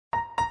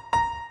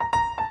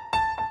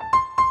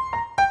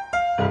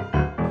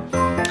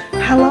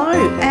Hello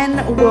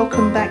and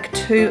welcome back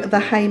to the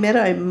Hay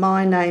Meadow.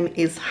 My name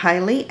is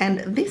Hayley and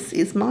this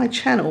is my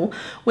channel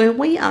where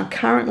we are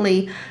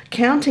currently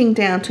counting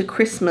down to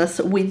Christmas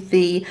with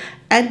the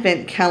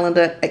Advent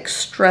Calendar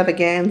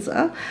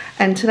Extravaganza,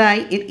 and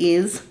today it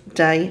is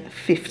day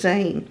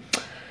 15.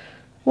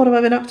 What have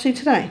I been up to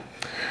today?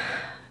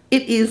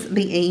 It is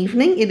the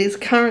evening. It is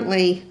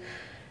currently,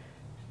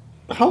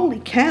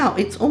 holy cow,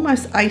 it's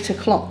almost 8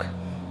 o'clock.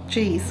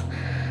 Jeez.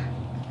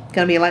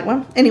 Gonna be a late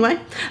one. Anyway,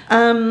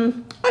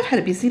 I've had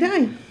a busy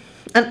day.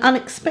 An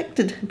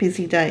unexpected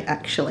busy day,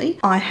 actually.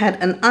 I had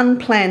an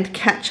unplanned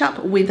catch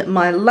up with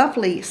my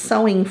lovely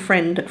sewing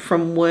friend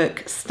from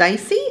work,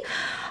 Stacey.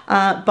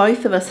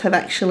 Both of us have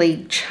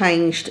actually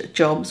changed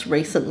jobs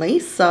recently,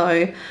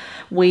 so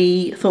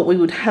we thought we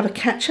would have a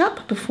catch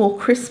up before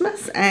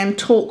Christmas and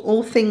talk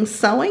all things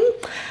sewing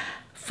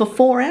for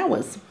 4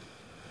 hours.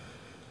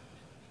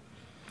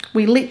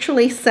 We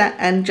literally sat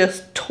and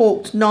just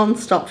talked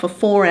non-stop for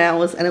 4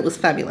 hours and it was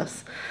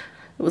fabulous.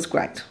 It was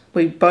great.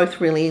 We both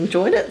really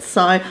enjoyed it.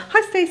 So,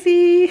 hi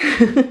Stacey.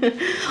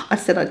 I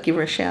said I'd give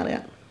her a shout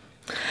out.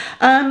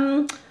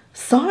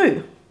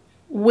 So,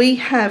 we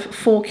have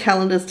 4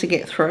 calendars to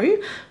get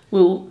through.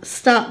 We'll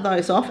start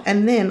those off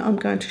and then I'm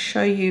going to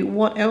show you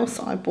what else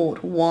I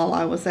bought while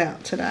I was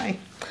out today.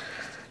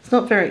 It's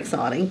not very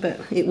exciting, but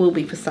it will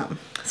be for some.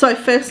 So,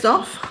 first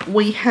off,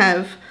 we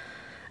have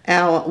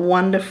our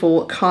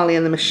wonderful Kylie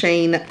and the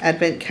Machine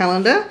Advent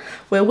Calendar,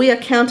 where we are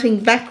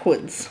counting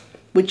backwards,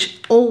 which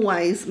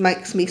always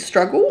makes me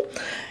struggle.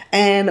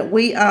 And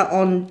we are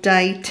on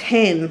day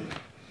 10.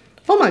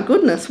 Oh my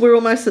goodness, we're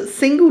almost at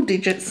single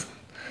digits.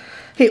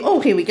 Here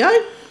we go.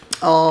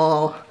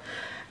 Oh,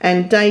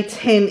 and day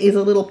 10 is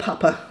a little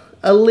pupper,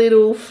 a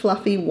little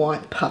fluffy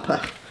white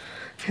pupper.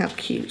 How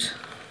cute.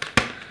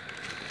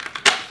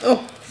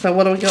 Oh, so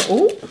what do we got?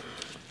 Oh.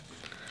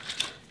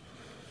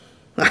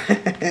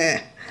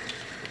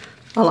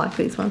 I like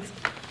these ones.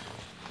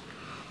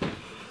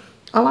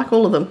 I like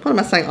all of them. What am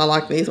I saying? I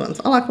like these ones.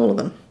 I like all of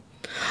them.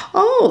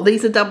 Oh,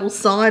 these are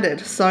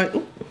double-sided. So,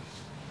 ooh,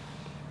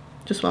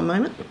 just one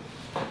moment.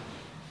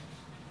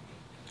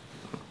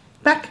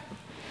 Back.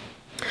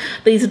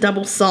 These are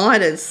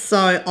double-sided.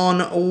 So,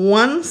 on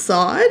one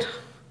side,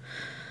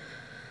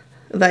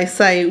 they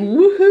say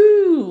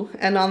woohoo,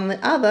 and on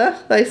the other,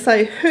 they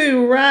say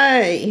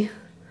hooray.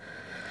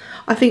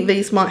 I think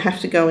these might have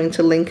to go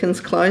into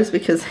Lincoln's clothes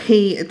because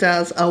he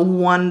does a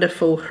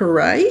wonderful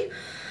hooray.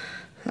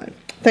 So,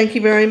 thank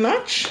you very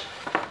much,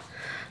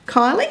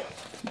 Kylie.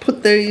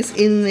 Put these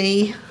in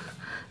the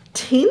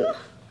tin.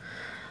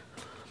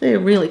 They're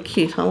really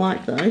cute. I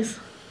like those.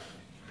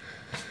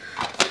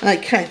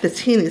 Okay, the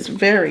tin is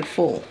very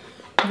full.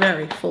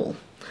 Very full.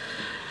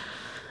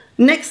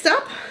 Next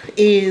up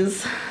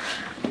is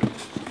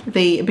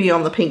the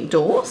Beyond the Pink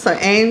Door. So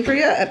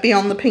Andrea at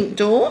Beyond the Pink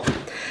Door.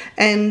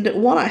 And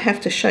what I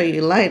have to show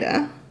you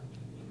later,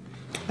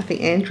 I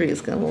think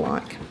Andrea's going to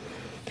like.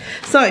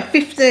 So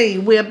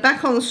 15, we're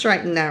back on the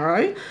straight and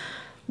narrow.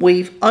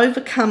 We've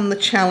overcome the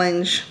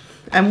challenge.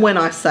 And when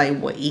I say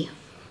we,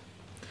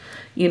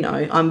 you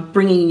know, I'm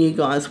bringing you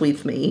guys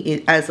with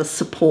me as a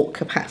support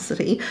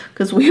capacity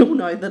because we all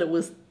know that it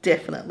was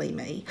definitely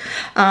me.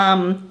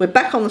 We're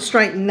back on the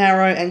straight and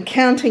narrow and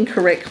counting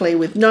correctly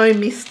with no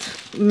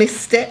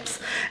missteps.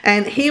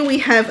 And here we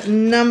have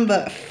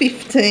number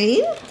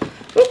 15.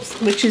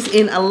 Oops, which is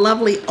in a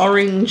lovely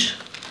orange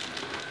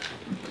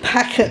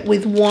packet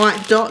with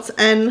white dots,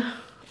 and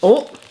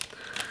oh,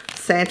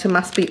 Santa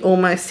must be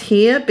almost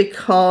here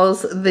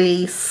because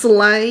the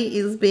sleigh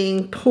is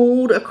being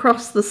pulled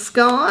across the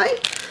sky.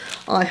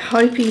 I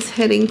hope he's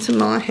heading to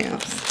my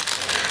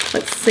house.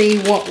 Let's see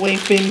what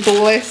we've been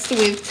blessed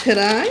with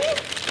today.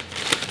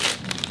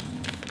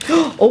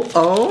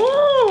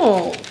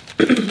 Oh,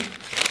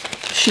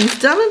 she's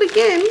done it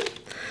again.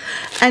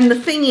 And the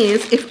thing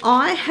is, if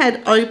I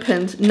had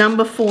opened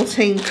number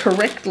 14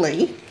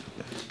 correctly,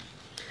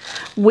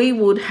 we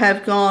would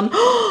have gone,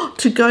 oh,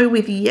 to go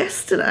with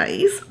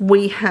yesterday's,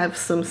 we have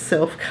some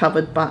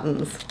self-covered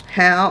buttons.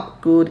 How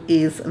good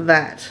is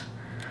that?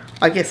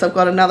 I guess I've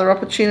got another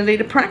opportunity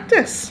to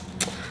practice.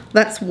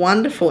 That's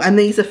wonderful. And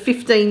these are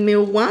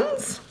 15mm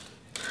ones.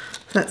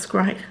 That's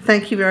great.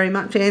 Thank you very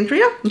much,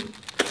 Andrea.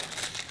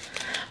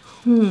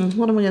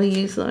 What am I going to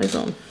use those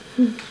on?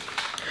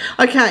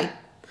 Okay.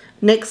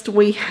 Next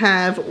we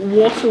have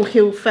Wattle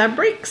Hill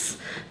Fabrics.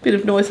 Bit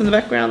of noise in the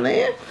background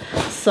there.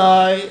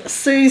 So,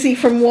 Susie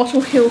from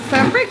Wattle Hill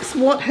Fabrics,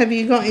 what have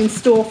you got in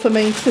store for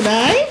me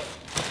today?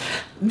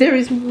 There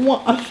is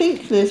one, I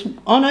think there's,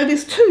 oh no,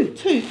 there's two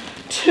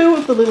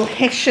of the little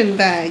Hessian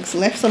bags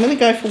left. So I'm going to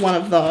go for one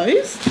of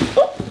those.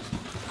 Oh,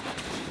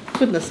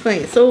 goodness me,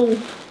 it's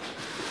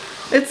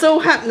all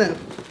happening.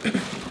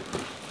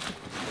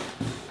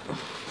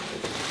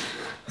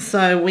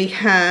 So we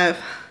have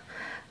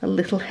a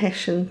little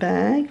Hessian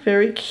bag,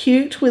 very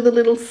cute with a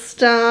little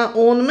star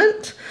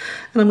ornament.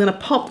 And I'm going to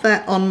pop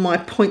that on my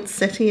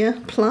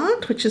poinsettia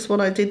plant, which is what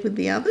I did with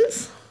the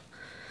others.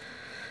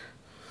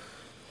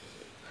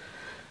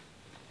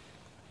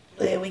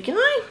 There we go.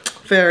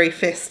 Very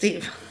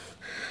festive.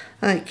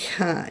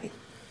 Okay,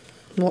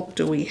 what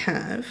do we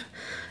have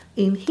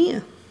in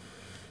here?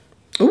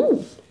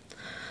 Ooh,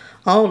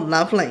 oh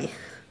lovely.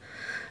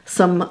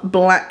 Some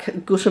black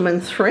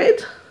Gutermann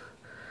thread.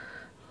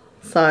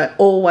 So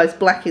always,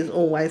 black is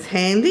always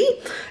handy.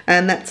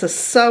 And that's a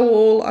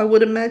sew-all, I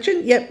would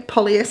imagine. Yep,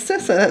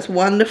 polyester, so that's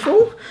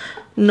wonderful.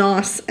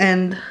 Nice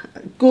and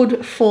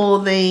good for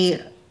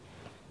the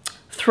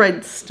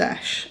thread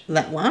stash,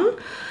 that one.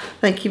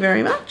 Thank you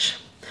very much.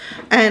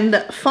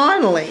 And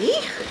finally,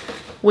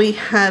 we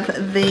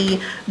have the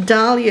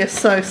Dahlia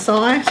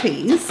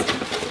Societies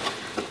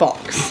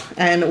box.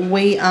 And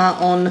we are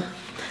on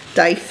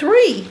day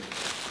 3.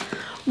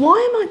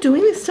 Why am I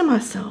doing this to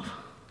myself?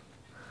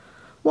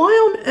 Why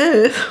on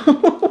earth?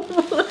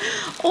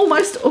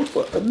 Almost,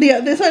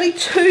 there's only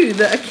 2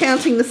 that are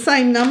counting the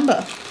same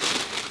number.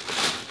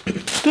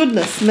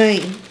 Goodness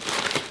me.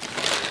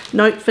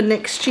 Note for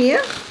next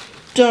year,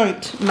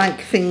 don't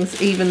make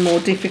things even more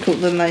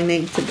difficult than they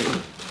need to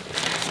be.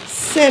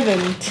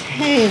 7,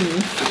 10,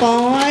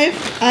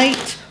 5,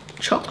 8,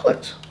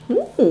 chocolate.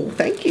 Ooh,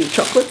 thank you,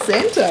 Chocolate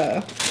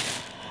Santa.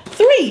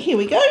 3, here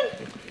we go.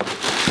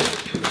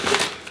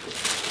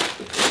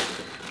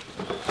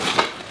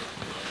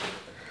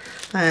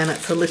 And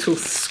it's a little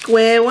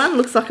square one,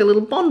 looks like a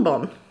little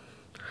bonbon.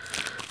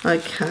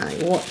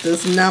 Okay, what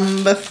does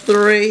number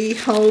 3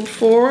 hold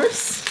for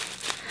us?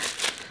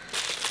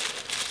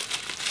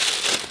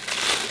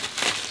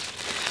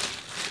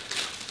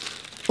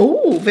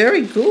 Oh,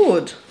 very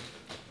good.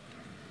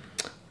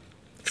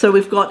 So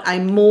we've got a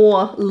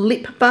more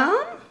lip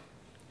balm.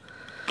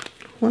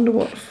 Wonder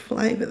what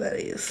flavour that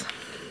is.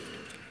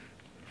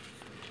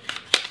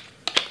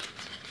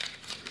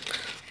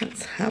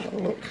 Let's have a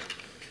look.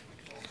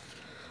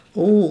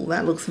 Oh,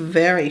 that looks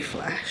very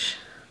flash.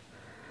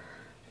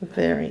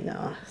 Very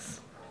nice.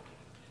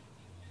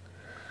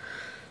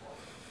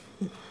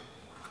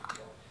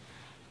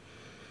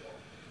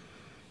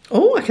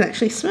 Oh, I can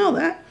actually smell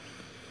that.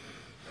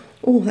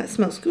 Oh, that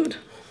smells good.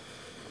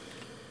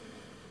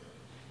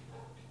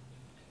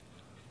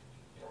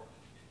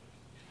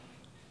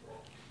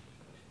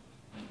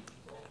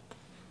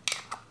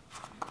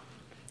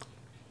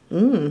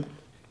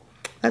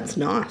 That's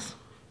nice.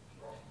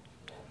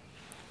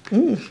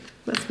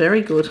 That's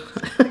very good.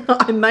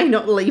 I may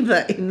not leave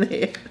that in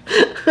there.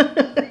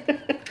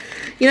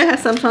 You know how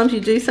sometimes you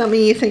do something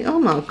and you think, oh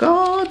my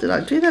God, did I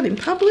do that in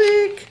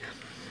public?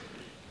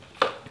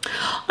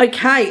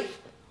 Okay,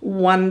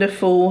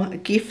 wonderful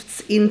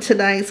gifts in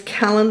today's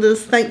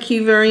calendars. Thank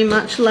you very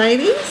much,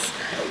 ladies.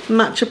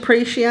 Much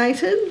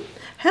appreciated.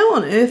 How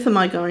on earth am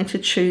I going to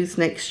choose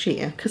next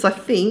year? Because I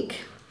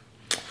think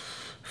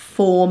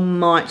 4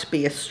 might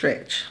be a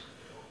stretch.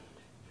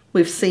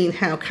 We've seen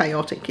how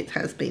chaotic it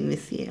has been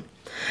this year.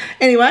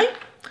 Anyway,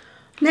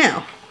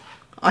 now,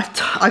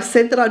 I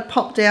said that I'd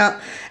popped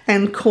out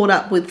and caught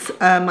up with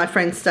my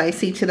friend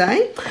Stacey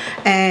today,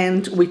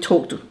 and we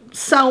talked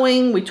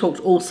sewing, we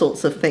talked all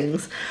sorts of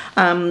things.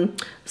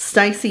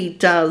 Stacey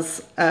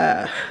does,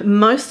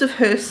 most of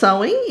her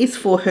sewing is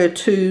for her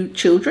 2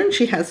 children.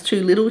 She has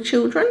 2 little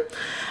children.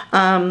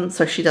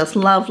 So she does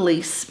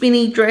lovely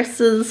spinny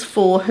dresses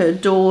for her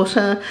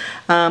daughter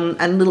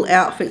and little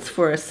outfits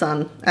for her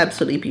son.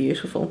 Absolutely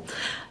beautiful.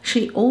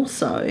 She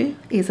also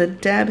is a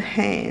dab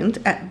hand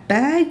at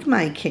bag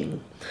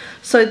making.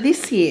 So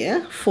this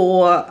year,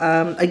 for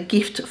a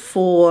gift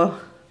for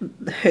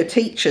her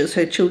teachers,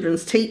 her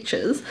children's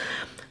teachers,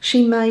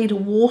 she made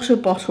water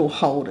bottle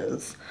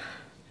holders.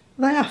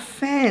 They are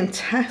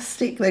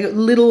fantastic. They got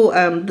little,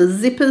 the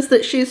zippers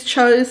that she's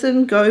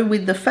chosen go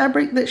with the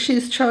fabric that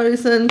she's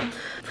chosen.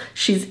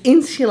 She's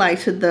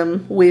insulated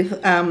them with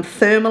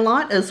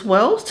thermalite as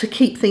well to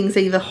keep things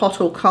either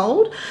hot or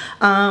cold.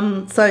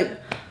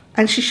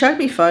 And she showed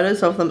me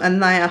photos of them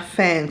and they are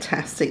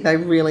fantastic. They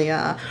really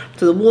are.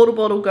 So the water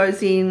bottle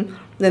goes in,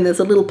 then there's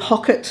a little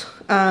pocket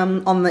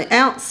on the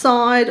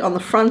outside, on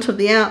the front of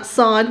the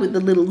outside with the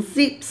little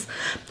zips.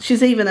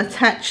 She's even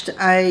attached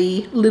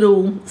a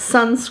little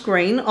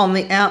sunscreen on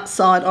the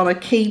outside on a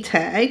key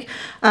tag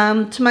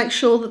to make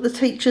sure that the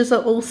teachers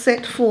are all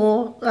set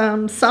for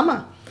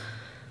summer.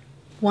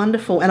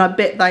 Wonderful. And I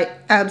bet they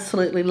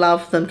absolutely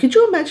love them. Could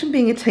you imagine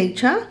being a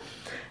teacher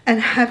and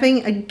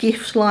having a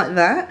gift like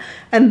that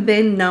and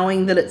then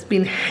knowing that it's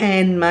been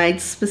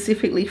handmade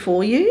specifically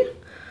for you?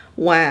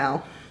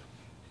 Wow.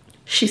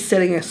 She's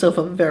setting herself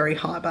a very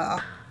high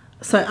bar.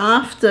 So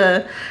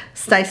after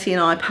Stacey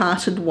and I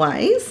parted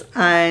ways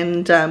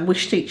and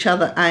wished each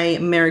other a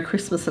Merry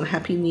Christmas and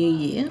Happy New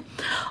Year,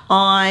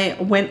 I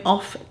went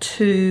off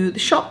to the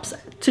shops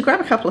to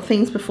grab a couple of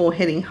things before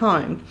heading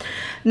home.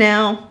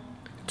 Now,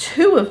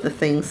 2 of the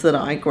things that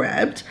I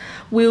grabbed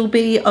will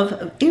be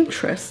of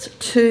interest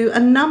to a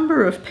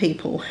number of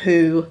people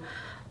who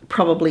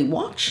probably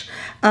watch,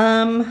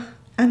 and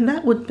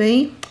that would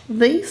be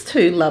these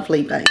 2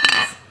 lovely babies.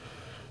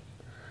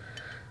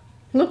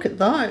 Look at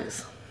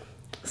those.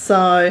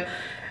 So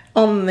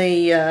on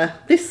the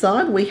this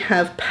side we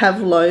have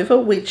Pavlova,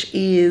 which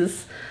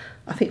is,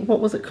 I think,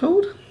 what was it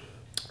called?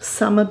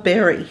 Summer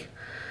Berry.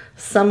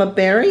 summer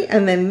berry,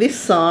 and then this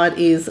side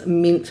is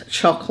mint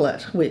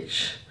chocolate,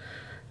 which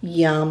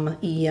yum,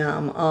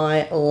 yum.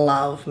 I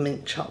love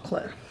mint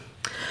chocolate.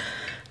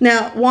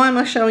 Now, why am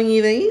I showing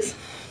you these?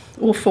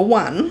 Well, for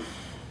one,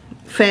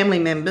 family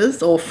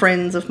members or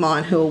friends of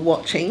mine who are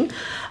watching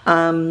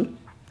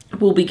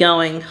will be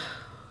going,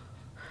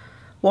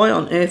 why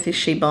on earth is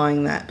she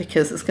buying that?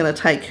 Because it's going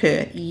to take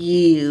her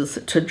years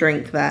to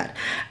drink that.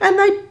 And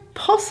they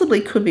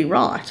possibly could be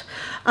right.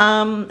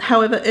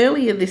 However,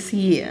 earlier this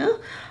year,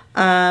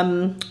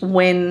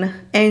 when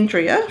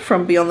Andrea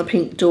from Beyond the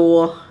Pink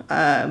Door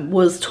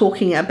was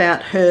talking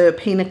about her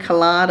pina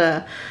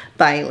colada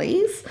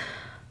Baileys,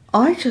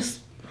 I just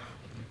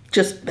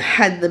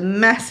had the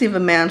massive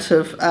amount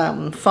of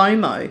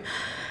FOMO.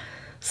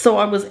 So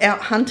I was out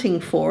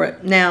hunting for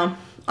it. Now,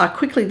 I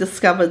quickly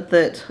discovered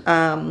that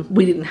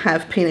we didn't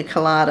have pina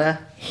colada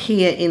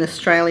here in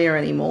Australia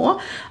anymore.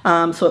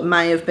 So it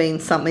may have been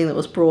something that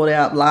was brought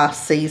out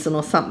last season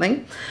or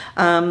something.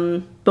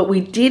 But we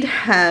did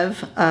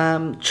have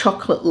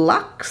chocolate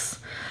Luxe,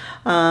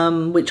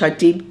 which I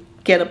did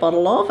get a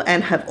bottle of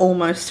and have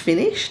almost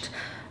finished.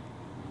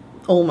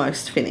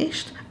 Almost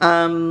finished.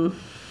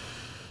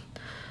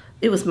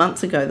 It was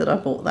months ago that I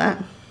bought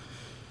that.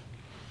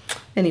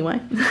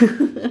 Anyway.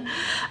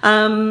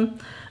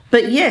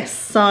 But yes,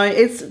 so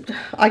it's,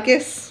 I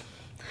guess,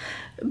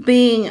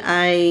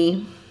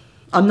 I'm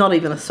not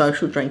even a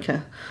social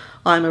drinker.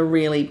 I'm a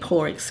really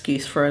poor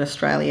excuse for an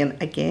Australian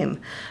again,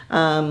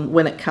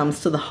 when it comes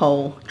to the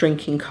whole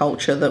drinking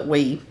culture that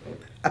we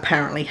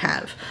apparently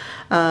have.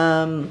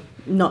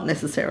 Not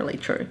necessarily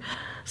true.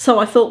 So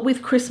I thought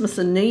with Christmas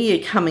and New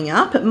Year coming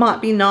up, it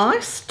might be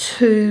nice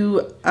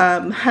to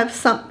have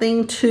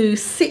something to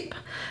sip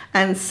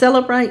and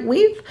celebrate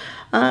with.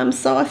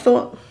 So I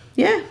thought,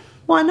 yeah,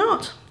 why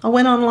not? I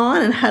went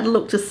online and had a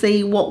look to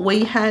see what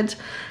we had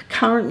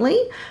currently,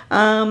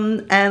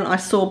 and I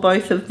saw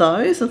both of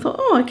those and thought,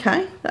 oh,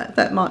 okay,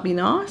 that might be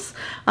nice.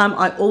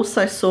 I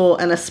also saw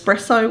an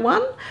espresso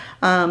one,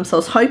 so I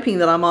was hoping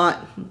that I might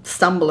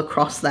stumble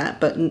across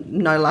that, but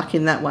no luck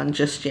in that one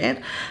just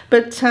yet.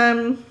 But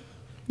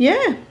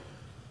yeah,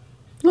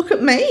 look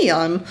at me.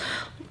 I'm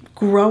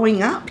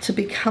growing up to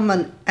become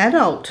an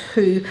adult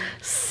who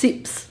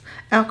sips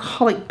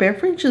alcoholic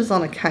beverages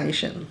on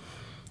occasion.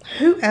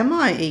 Who am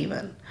I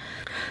even?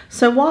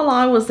 So while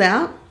I was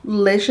out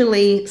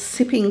leisurely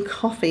sipping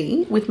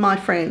coffee with my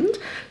friend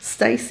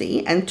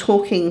Stacey and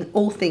talking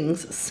all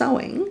things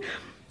sewing,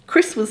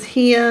 Chris was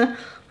here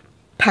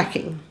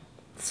packing.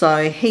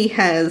 So he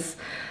has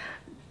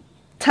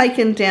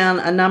taken down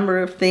a number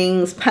of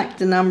things, packed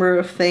a number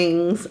of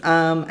things,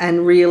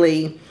 and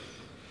really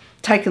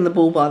taken the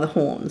bull by the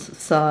horns.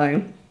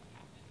 So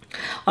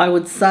I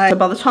would say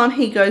by the time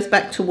he goes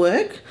back to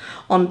work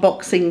on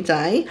Boxing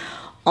Day,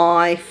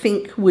 I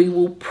think we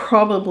will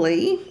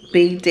probably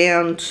be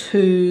down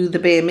to the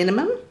bare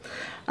minimum,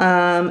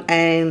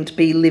 and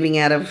be living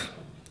out of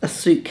a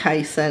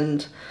suitcase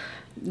and,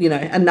 you know,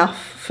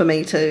 enough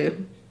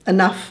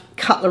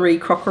cutlery,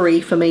 crockery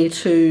for me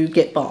to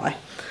get by.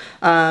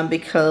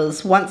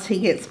 Because once he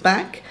gets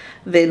back,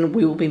 then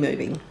we will be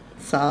moving.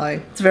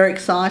 So it's very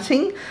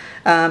exciting.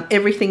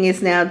 Everything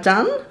is now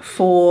done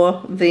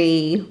for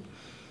the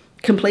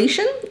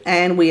completion,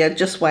 and we are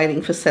just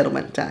waiting for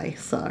settlement day.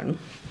 So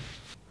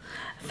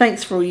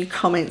thanks for all your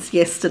comments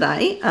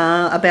yesterday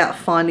about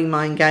finding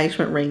my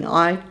engagement ring.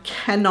 I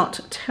cannot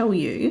tell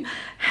you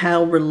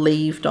how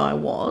relieved I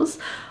was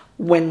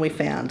when we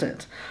found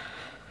it.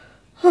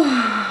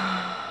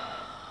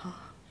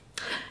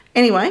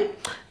 Anyway,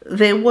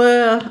 there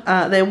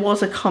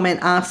was a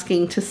comment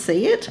asking to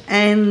see it,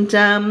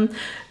 and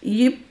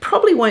you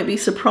probably won't be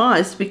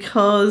surprised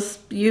because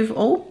you've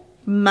all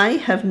may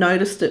have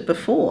noticed it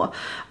before,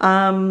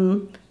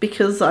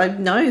 because I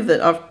know that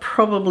I've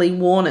probably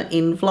worn it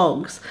in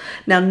vlogs.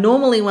 Now,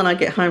 normally when I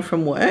get home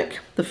from work,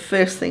 the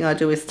first thing I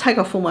do is take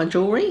off all my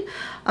jewellery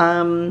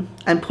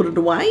and put it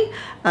away,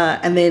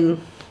 and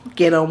then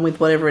get on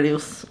with whatever it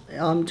is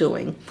I'm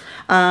doing.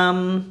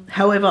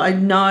 However, I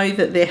know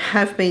that there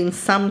have been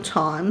some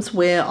times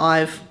where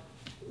I've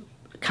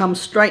come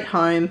straight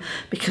home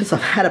because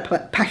I've had a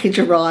package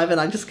arrive and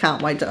I just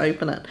can't wait to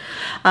open it,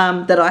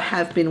 that I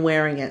have been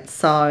wearing it.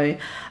 So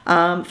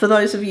for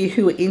those of you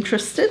who are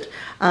interested,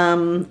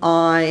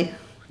 I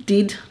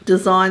did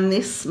design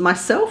this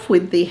myself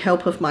with the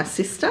help of my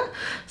sister.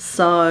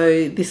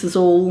 So this is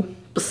all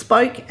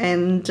bespoke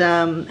and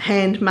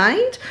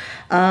handmade,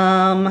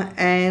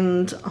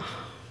 and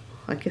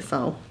I guess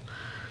I'll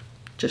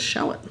just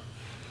show it.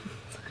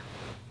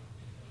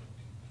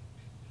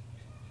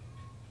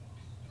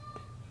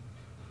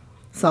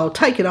 So I'll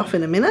take it off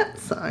in a minute.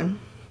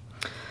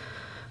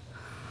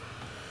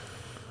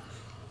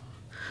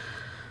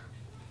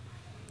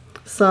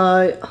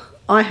 So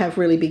I have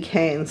really big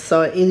hands,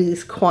 so it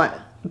is quite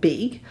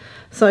big.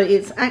 So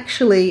it's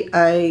actually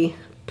a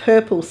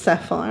purple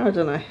sapphire. I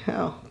don't know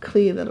how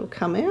clear that'll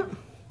come out.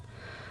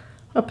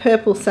 A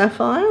purple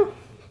sapphire,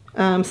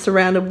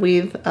 surrounded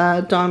with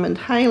a diamond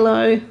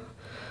halo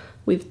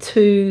with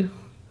two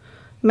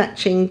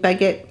matching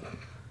baguette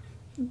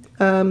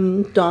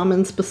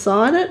diamonds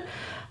beside it.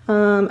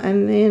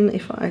 And then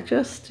if I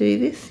just do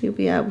this, you'll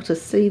be able to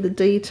see the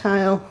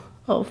detail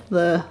of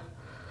the,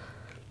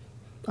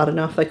 I don't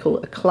know if they call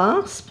it a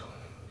clasp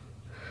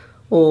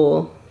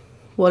or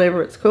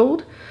whatever it's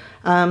called,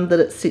 that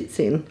it sits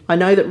in. I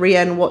know that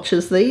Rianne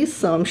watches these,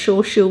 so I'm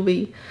sure she'll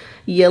be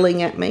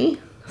yelling at me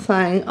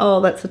saying,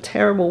 oh, that's a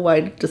terrible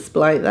way to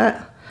display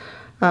that.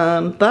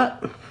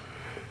 But well,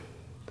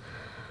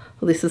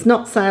 this is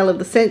not sale of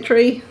the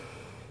century.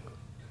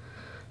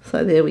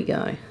 So there we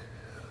go.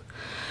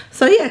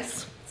 So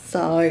yes,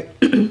 so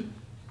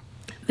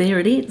there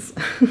it is.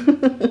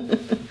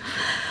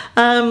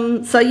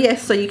 So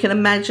yes, so you can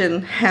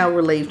imagine how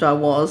relieved I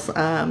was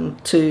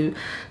to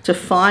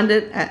find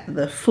it at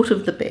the foot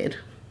of the bed.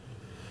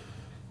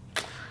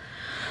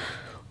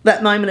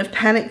 That moment of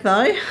panic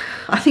though,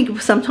 I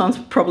think sometimes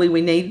probably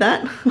we need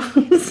that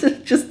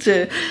just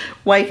to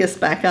wake us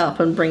back up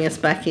and bring us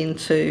back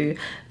into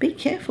be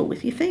careful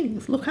with your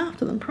things, look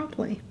after them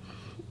properly.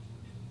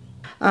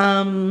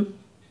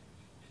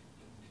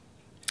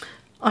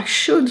 I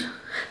should,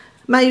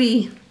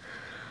 maybe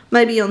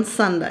on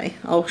Sunday,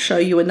 I'll show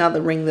you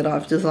another ring that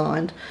I've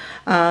designed.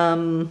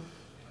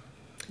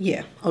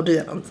 Yeah, I'll do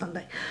that on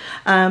Sunday.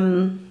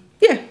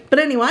 Yeah, but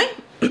anyway,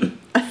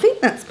 I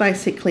think that's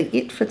basically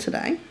it for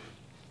today.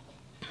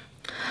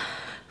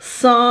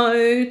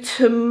 So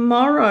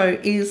tomorrow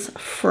is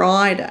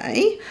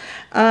Friday.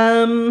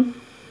 I'm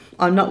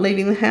not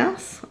leaving the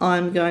house.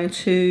 I'm going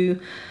to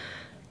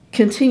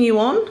continue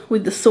on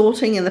with the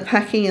sorting and the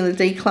packing and the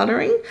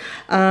decluttering.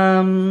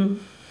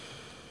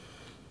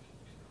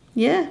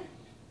 Yeah,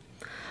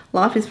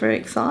 life is very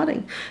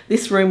exciting.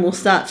 This room will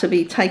start to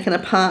be taken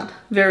apart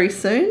very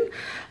soon.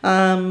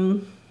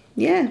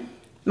 Yeah,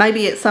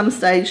 maybe at some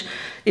stage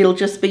it'll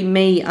just be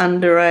me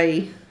under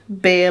a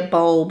bare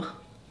bulb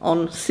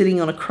sitting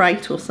on a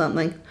crate or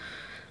something.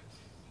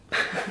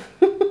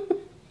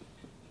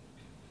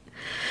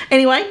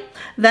 Anyway,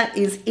 that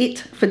is it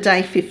for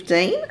day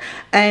 15,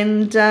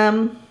 and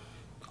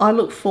I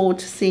look forward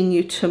to seeing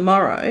you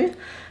tomorrow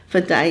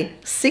for day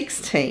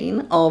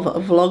 16 of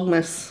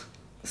Vlogmas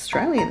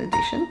Australian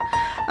edition.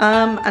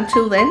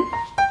 Until then,